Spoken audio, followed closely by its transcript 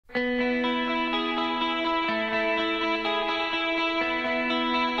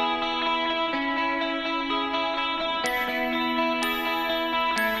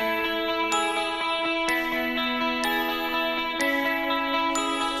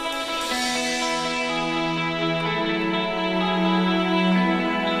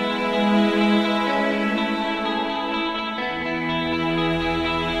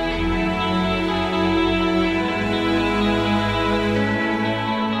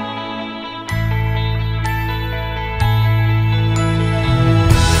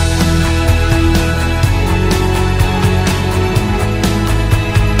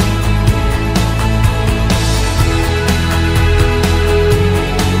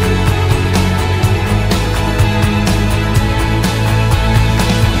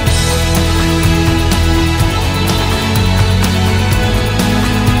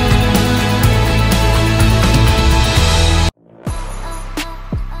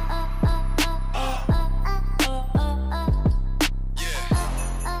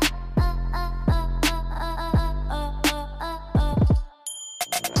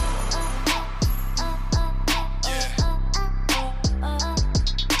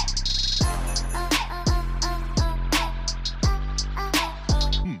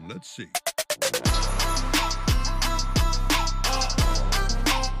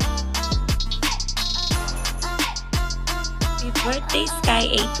birthday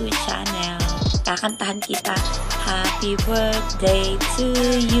SKY-SORA channel. Kakantahan kita. Happy birthday to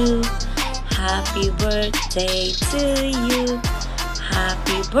you. Happy birthday to you.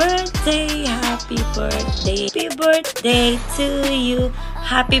 Happy birthday, happy birthday, happy birthday to you.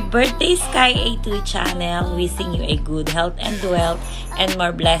 Happy birthday SKY-SORA channel. Wishing you a good health and wealth and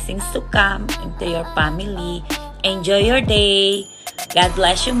more blessings to come into your family. Enjoy your day. God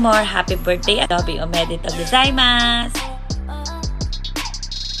bless you more. Happy birthday. Adobe omedetou gozaimasu.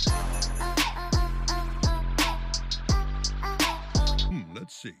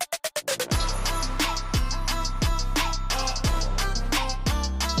 Let's see.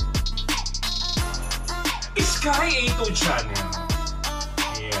 SKY-SORA channel.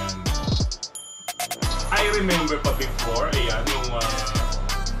 Ayan. I remember pa before, ayan, yung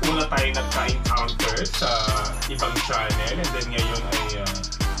una tayo nagka-encounter sa ibang channel, and then ngayon ay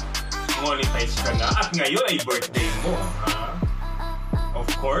monetize ka na, at ngayon ay birthday mo, ha? Of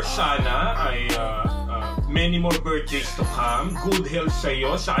course, sana ay many more birthdays to come. Good health sa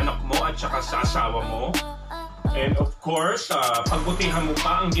iyo, sa anak mo, at saka sa asawa mo. And of course, pagbutihan mo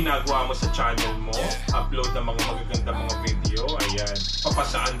pa ang ginagawa mo sa channel mo. Upload ng mga magaganda mga video. Ayan.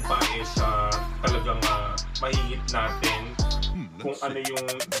 Papasaan pa is talagang mahihit natin kung ano yung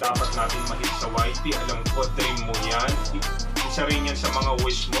dapat natin mahit sa YT. Alam ko, dream mo yan. Isa rin yan sa mga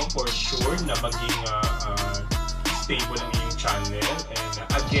wish mo for sure na maging stable ang iyong channel. And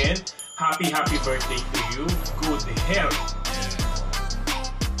again, happy birthday to you. Good health.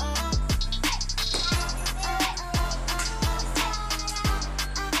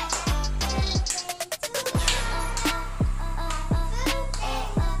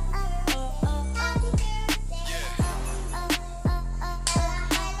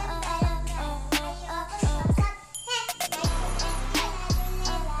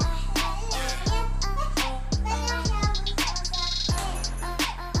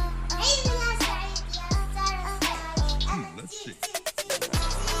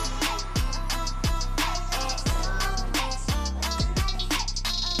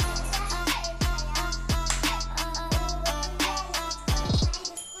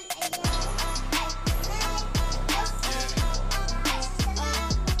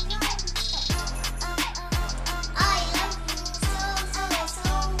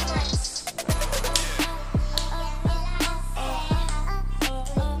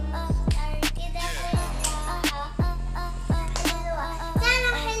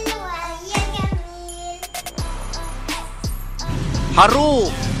 Haru,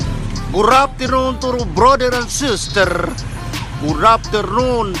 good afternoon to brother and sister. Good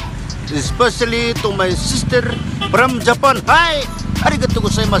afternoon, especially to my sister from Japan. Hi, arigatou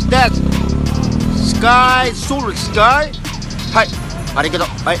gozaimasu desu. SKY-SORA, Sky. Hi, arigatou.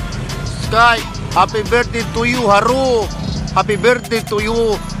 Hi, Sky. Happy birthday to you, Haru. Happy birthday to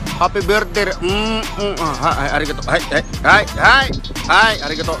you. Happy birthday. Hi, arigatou. Hi,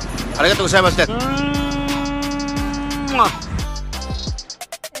 arigatou. Arigatou gozaimasu desu.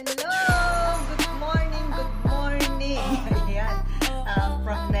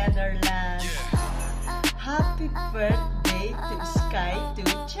 Birthday to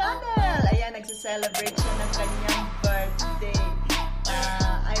SKY-SORA channel. Ayan, nagsa-celebrate siya ng kanyang birthday.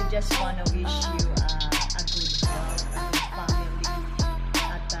 I just wanna wish you a good health, a good family,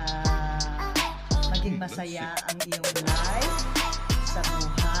 at maging masaya ang iyong life sa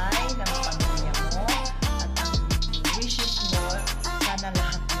buhay ng pamilya mo, at ang wishes mo, sana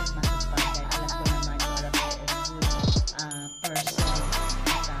lahat yun matupad. Dahil alam ko naman you are a very good person.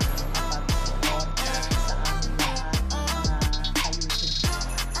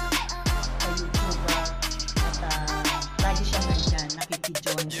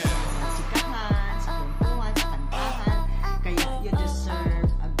 Join sa chikahan, sa kuntuhan, sa kantahan. Kaya you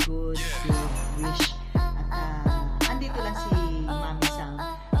deserve a good wish. At andito lang si Mami Sang na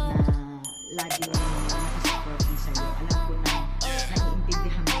lagi nakasupport din sa'yo. Alam ko na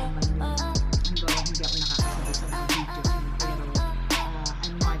naiintindihan mo naman yun. Hindi ako nakakasabi sa mga videos mo, pero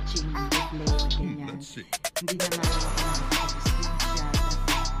I'm watching the play, ganyan. Hindi naman ako nakakascreenshot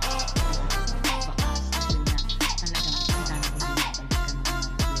at bakas kasi na talagang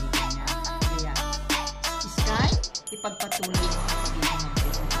ipagpatuloy mo ang pagiging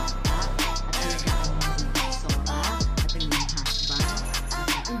mabait na bata, at alagaan mo magiging Sora at ang iyong husband.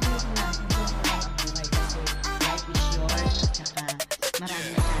 At enjoy mo lang ang buhay kasi life is short, at saka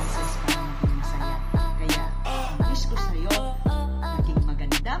maraming chances para maging masaya. Kaya ang wish ko sa'yo, maging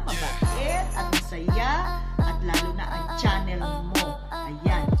maganda, mabait at masaya, at lalo na ang channel mo.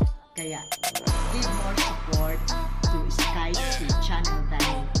 Ayan. Kaya give more support to SKY-SORA channel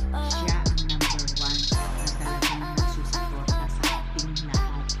dahil siya ang #1 na talagang nagsusuporta sa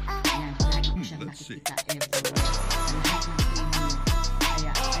nakikita everywhere. Sa lahat ng team niyo.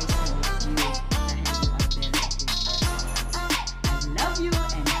 Kaya I salute you dahil you are very good person. I love you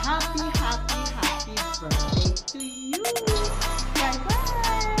and happy birthday to you!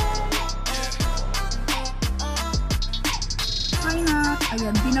 Bye-bye! Hi na!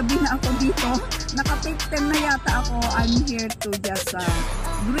 Ayan, binabi na ako dito. Naka-take 10 na yata ako. I'm here to just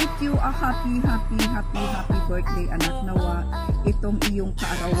greet you a happy birthday, anak. Nawa itong iyong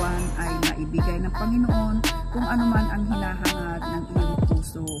kaarawan ay naibigay ng Panginoon kung ano man ang hinahangad ng iyong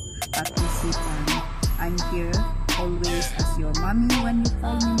puso at isipan. I'm here always as your mommy. When you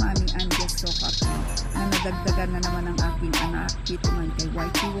call me mommy, I'm just so happy na nadagdagan na naman ang aking anak dito man kay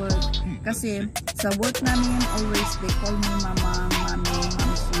Whitey World. Kasi sa work namin, always they call me mama, mommy,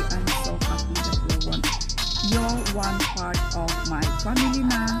 mamsi. I'm so happy that you're one part of my family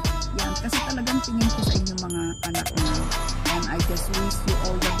na. Yan, kasi talagang tingin ko sa inyong mga anak na. And I just wish you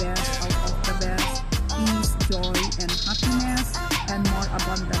all the best, out of the best, peace, joy, and happiness, and more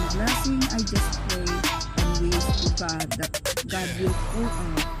abundant blessing. I just pray and wish to God that God will pour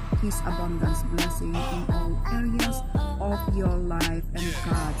out His abundance blessing in all areas of your life, and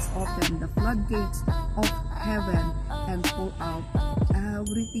God's open the floodgates of heaven and pour out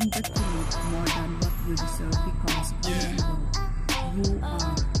everything that you need more than what you deserve, because remember, you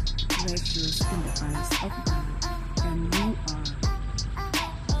are precious in the eyes of God, and you are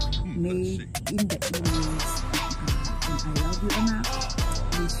made in the image of God. And I love you, anak.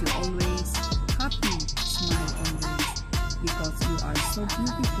 Wish you always happy, smile always, because you are so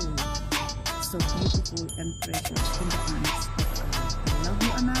beautiful and precious in the eyes of God. I love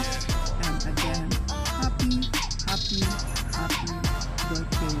you, anak. And again, happy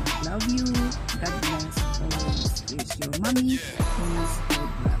birthday. Love you. God bless always. Wish your mommy,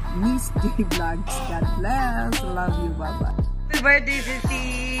 Miss J Vlogs. God bless. Love you. Bye-bye. Happy birthday,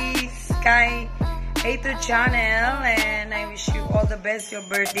 Sissy SKY-SORA channel, and I wish you all the best your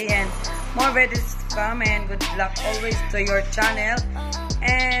birthday and more birthdays to come, and good luck always to your channel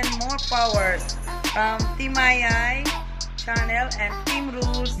and more powers from Team Mayay channel and Team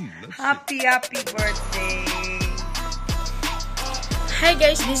Rules. Happy birthday! Hi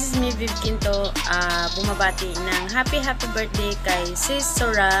guys, this is me, Viv Quinto, bumabati ng happy birthday kay Sis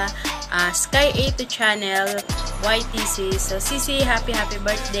Sora, SKY-SORA channel, YTC. So Sisi, happy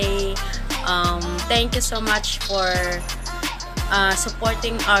birthday. Thank you so much for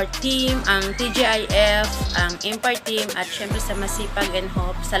supporting our team, ang TGIF, ang Empire team, at syempre sa Masipag and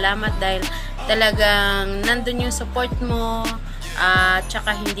Hope. Salamat dahil talagang nandun yung support mo,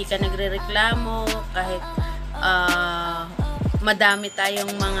 tsaka hindi ka nagre-reklamo kahit madami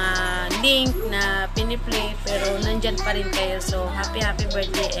tayong mga link na piniplay, pero nandyan pa rin kayo. So happy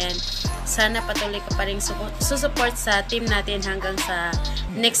birthday, and sana patuloy ka pa rin susupport sa team natin hanggang sa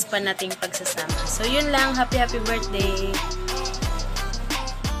next pa nating pagsasama. So yun lang, happy birthday.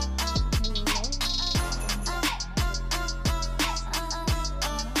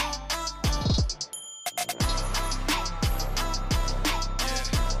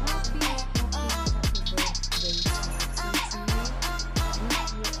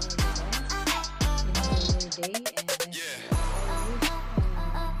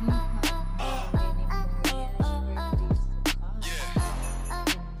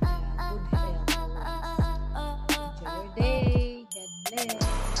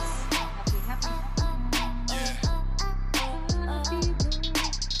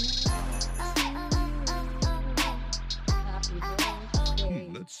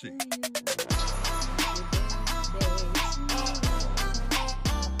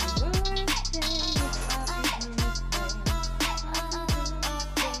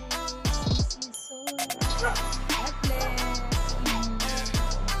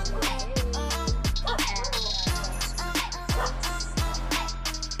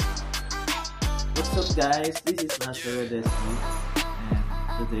 What's up guys, this is Master Destiny, and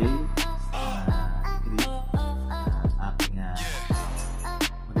today greet aking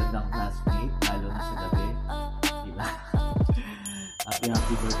magandang classmate, lalo na sa gabi, diba?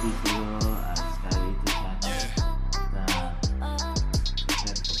 Happy birthday to you at SKY-SORA channel.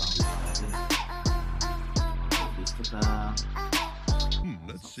 At ko bang wish natin, peace to come,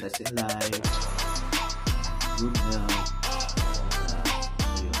 success in life, good health sa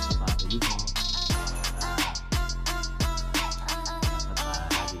iyo, sa family mo.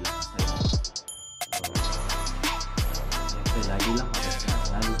 Lagi lang maganda,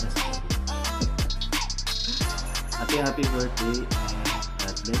 lalo na sa gabi. Happy birthday, and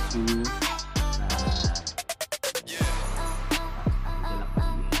God bless you. Hindi lang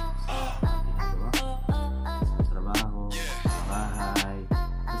pagiging sa ginagawa, sa trabaho, sa bahay,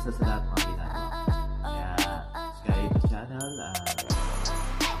 basta sa lahat mga ginagawa.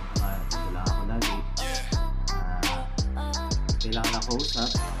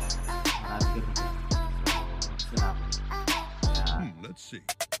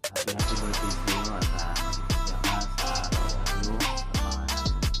 happy birthday sa iyo at magiging ka sa araw niyo sa mga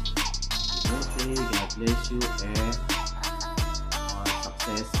happy birthday. God bless you and more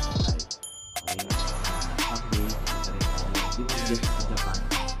success in life. Okay? Someday, ito rin tayo dito sa Japan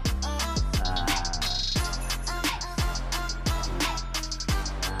sa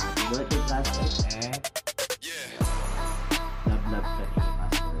happy birthday classmate and love ka ni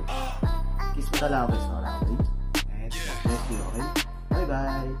Master. Kiss mo na lang ako kay Sora, okay? And God bless you, okay?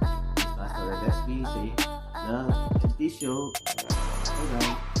 Bye-bye! This is Master SB saying love and tissue.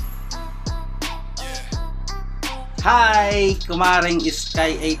 Bye-bye! Hi! Kumaring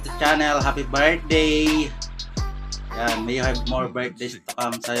SKY-SORA channel. Happy birthday! Yan, may you have more birthdays to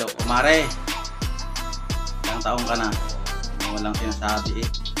come sa'yo. Kumare! Ilang taong ka na? Walang sinasabi eh.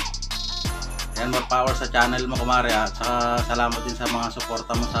 Yan, more power sa channel mo, kumare. At saka salamat din sa mga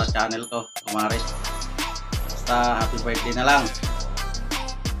suporta mo sa channel ko, kumare. Basta happy birthday na lang.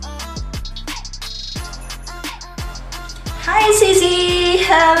 Hi Sisi!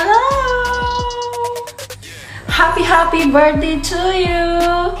 Hello! Happy birthday to you!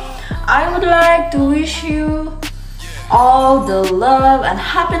 I would like to wish you all the love and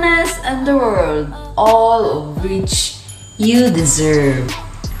happiness in the world, all of which you deserve.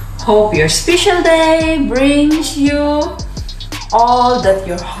 Hope your special day brings you all that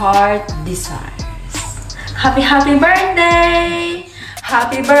your heart desires. Happy birthday!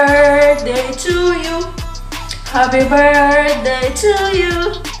 Happy birthday to you! Happy birthday to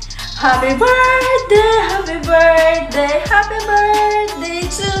you! Happy birthday, happy birthday, happy birthday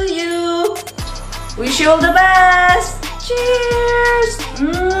to you! Wish you all the best! Cheers!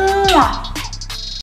 Mwah!